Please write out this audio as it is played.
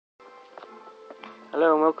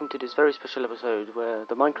Hello and welcome to this very special episode where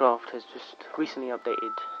the Minecraft has just recently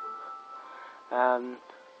updated.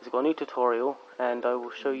 It's got a new tutorial and I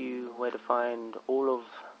will show you where to find all of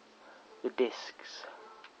the discs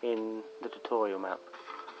in the tutorial map.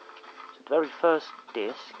 So the very first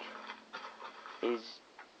disc is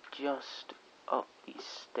just up these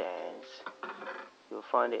stairs. You'll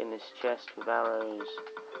find it in this chest with arrows,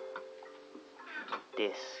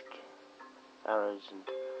 disc, arrows and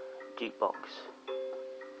jukebox.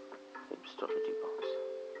 Stop the jukebox.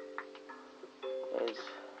 There's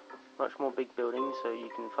much more big buildings, so you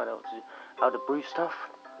can find out how to brew stuff.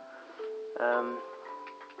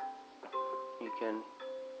 You can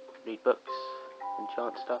read books,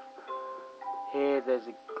 enchant stuff. Here there's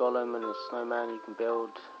a golem and a snowman you can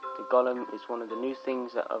build. The golem is one of the new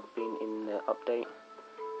things that have been in the update.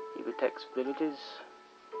 He protects villages,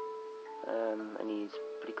 and he's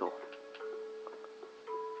pretty cool.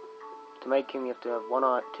 To make him you have to have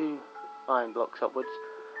two iron blocks upwards,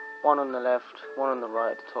 one on the left, one on the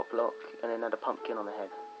right at the top block, and then add a pumpkin on the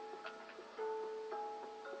head.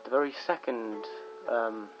 The very second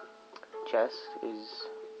chest is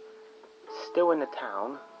still in the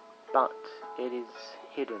town, but it is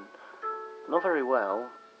hidden. Not very well,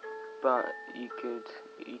 but you could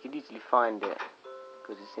easily find it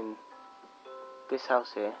because it's in this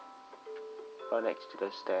house here, right next to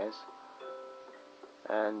those stairs.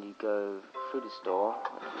 And you go through this door,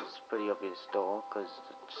 which is a pretty obvious door because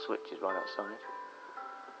the switch is right outside.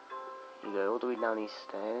 You go all the way down these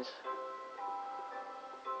stairs.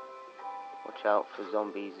 Watch out for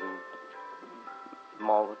zombies and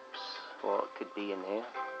mobs, or it could be in here.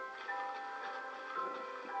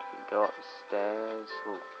 You go up the stairs,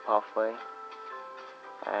 or pathway,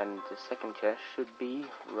 and the second chest should be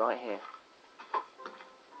right here.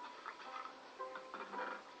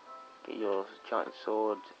 Get your giant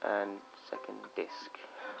sword and second disc.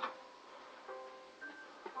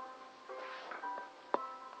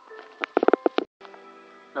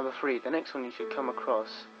 Number 3, the next one you should come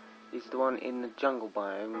across is the one in the jungle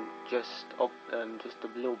biome, just a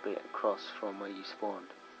little bit across from where you spawned,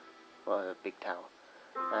 well, the big tower.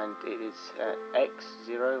 And it is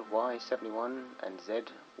X0, Y71 and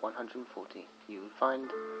Z140. You will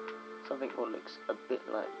find something that looks a bit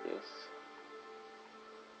like this.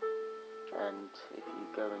 And if you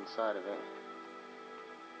go inside of it,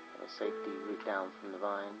 a safety route down from the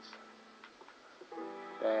vines,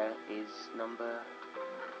 there is number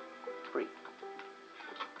 3.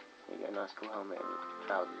 You get a nice cool helmet and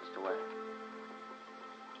trousers to wear.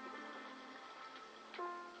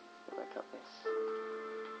 Go back up this.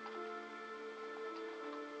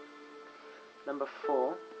 Number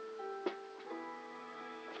 4.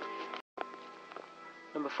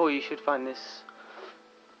 Number 4, you should find this.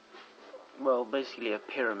 Well, basically a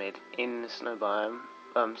pyramid in the snow biome,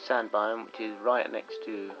 sand biome, which is right next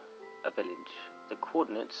to a village. The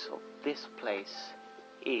coordinates of this place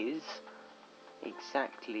is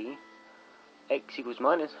exactly x equals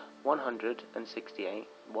minus 168,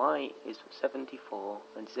 y is 74,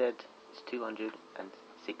 and z is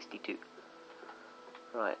 262.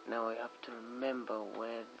 Right, now I have to remember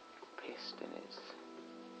where the piston is.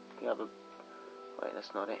 You have a... wait,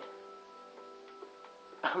 that's not it.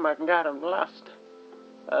 Oh my god, I'm lost.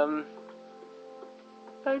 I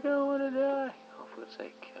don't want to die. Oh, for God's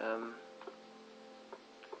sake.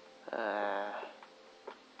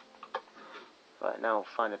 Right, now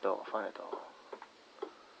find a door, find a door.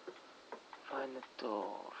 Find the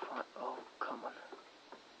door, oh, come on.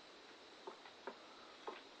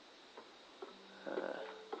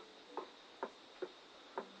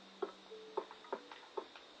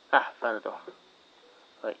 Found a door.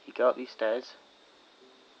 Right, you go up these stairs.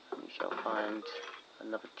 You shall find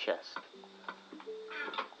another chest.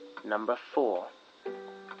 Number 4.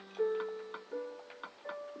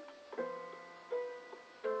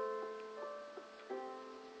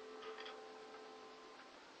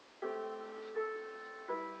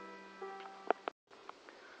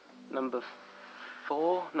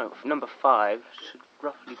 Number 5 should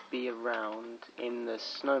roughly be around in the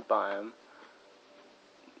snow biome,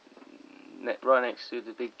 right next to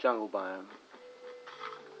the big jungle biome.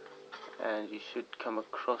 And you should come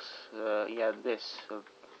across, this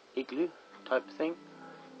igloo type thing.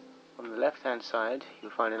 On the left hand side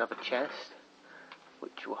you'll find another chest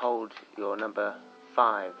which will hold your number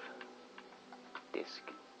 5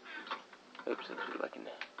 disc. Oops, it's working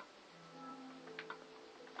there.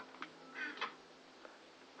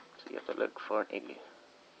 So you have to look for an igloo.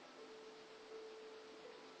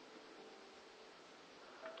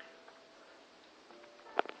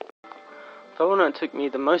 The one that took me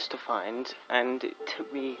the most to find, and it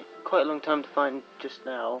took me quite a long time to find just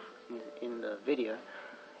now in the video,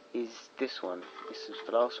 is this one. This is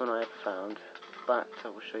the last one I ever found, but I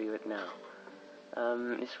will show you it now.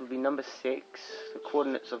 This will be number 6. The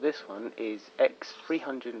coordinates of this one is x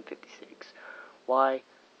 356, y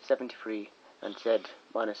 73, and z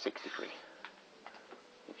minus 63.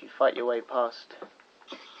 If you fight your way past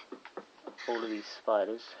all of these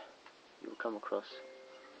spiders, you will come across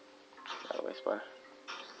that way spider.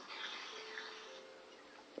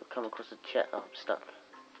 You'll come across a chest. Oh, I'm stuck.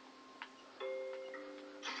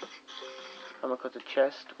 Come across a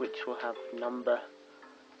chest which will have number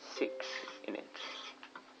 6 in it.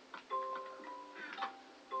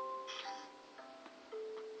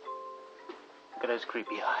 Look at those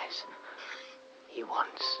creepy eyes. He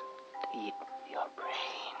wants to eat your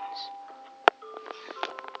brains.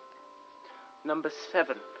 Number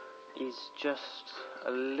 7 is just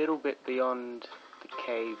a little bit beyond the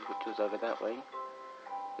cave, which was over that way,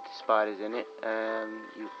 with the spiders in it.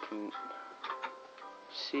 You can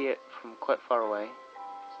see it from quite far away.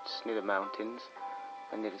 It's near the mountains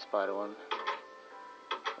and near the spider one.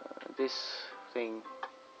 This thing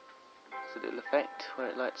has a little effect where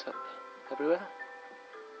it lights up everywhere.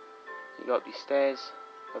 You go up these stairs,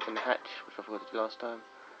 open the hatch, which I forgot to do last time,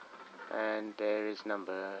 and there is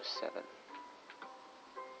number 7.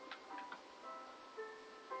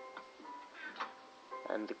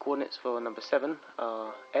 And the coordinates for number 7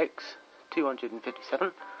 are x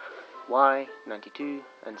 257, y 92,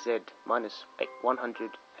 and z minus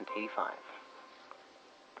 185.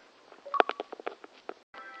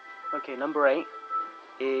 Okay, number 8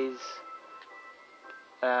 is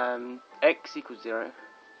x equals 0,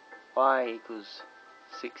 y equals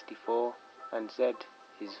 64, and z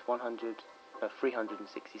is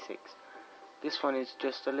 366. This one is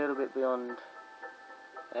just a little bit beyond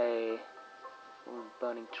a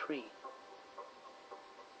burning tree.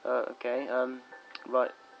 Okay,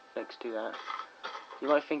 right next to that. You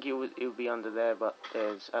might think it would be under there, but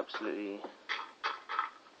there's absolutely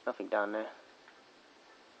nothing down there,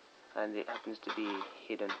 and it happens to be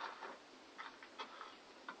hidden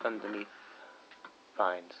underneath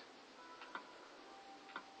vines.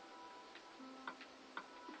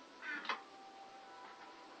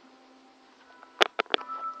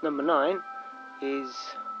 Number 9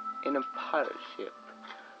 is in a pirate ship,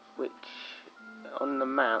 which on the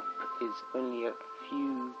map is only a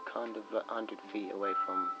few kind of 100 feet away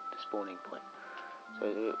from the spawning point. So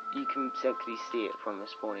you can exactly see it from the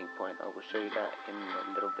spawning point. I will show you that in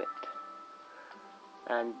a little bit.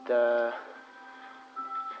 And the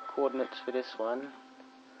coordinates for this one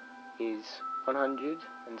is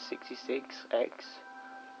 166x,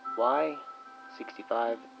 y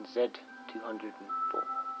 65, and z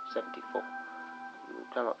 274. You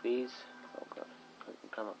will climb up these. Oh god, you can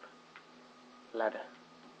climb up ladder.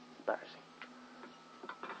 Embarrassing.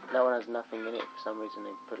 That one has nothing in it. For some reason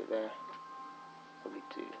they put it there. Probably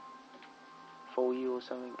to fool you or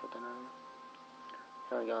something. I don't know.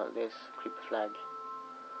 If I go like this, creeper flag,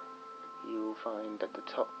 you will find at the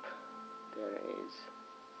top there is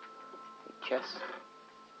a chest,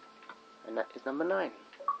 and that is number 9.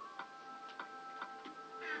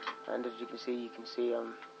 And as you can see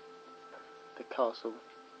the castle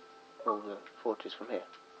or the fortress from here.